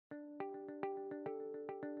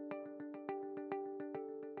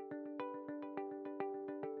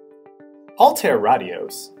Altair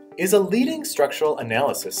RADIOSS is a leading structural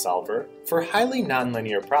analysis solver for highly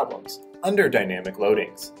nonlinear problems under dynamic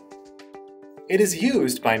loadings. It is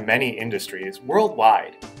used by many industries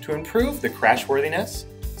worldwide to improve the crashworthiness,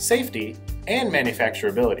 safety, and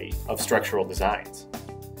manufacturability of structural designs.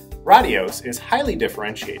 RADIOSS is highly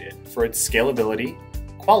differentiated for its scalability,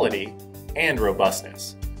 quality, and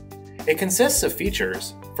robustness. It consists of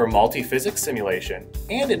features for multiphysics simulation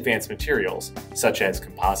and advanced materials such as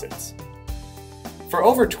composites. For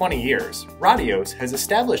over 20 years, RADIOSS has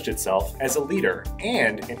established itself as a leader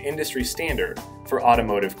and an industry standard for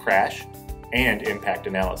automotive crash and impact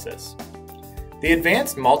analysis. The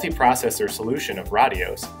advanced multiprocessor solution of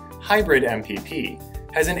RADIOSS, Hybrid MPP,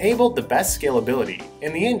 has enabled the best scalability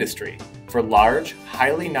in the industry for large,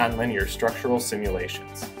 highly nonlinear structural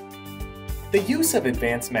simulations. The use of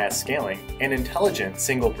advanced mass scaling and intelligent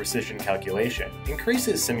single precision calculation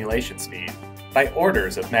increases simulation speed by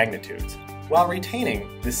orders of magnitudes, while retaining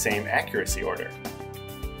the same accuracy order.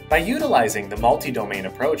 By utilizing the multi-domain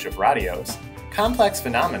approach of RADIOSS, complex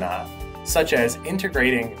phenomena such as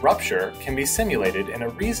integrating rupture can be simulated in a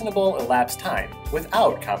reasonable elapsed time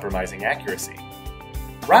without compromising accuracy.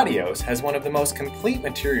 RADIOSS has one of the most complete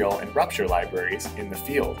material and rupture libraries in the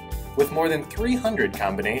field, with more than 300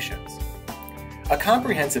 combinations. A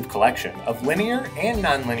comprehensive collection of linear and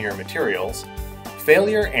nonlinear materials,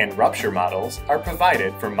 failure and rupture models are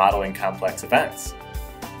provided for modeling complex events.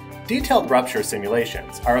 Detailed rupture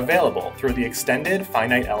simulations are available through the Extended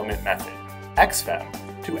Finite Element Method, XFEM,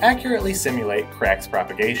 to accurately simulate cracks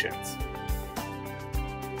propagations.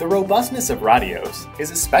 The robustness of RADIOSS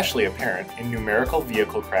is especially apparent in numerical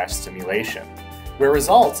vehicle crash simulation, where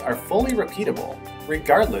results are fully repeatable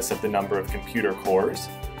regardless of the number of computer cores,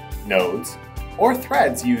 nodes, or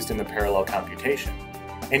threads used in the parallel computation,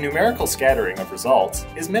 and numerical scattering of results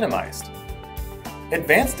is minimized.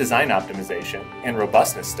 Advanced design optimization and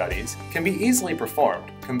robustness studies can be easily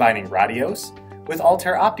performed combining RADIOSS with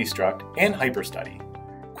Altair OptiStruct and HyperStudy,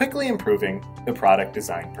 quickly improving the product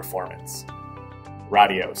design performance.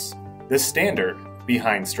 RADIOSS, the standard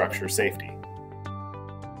behind structure safety.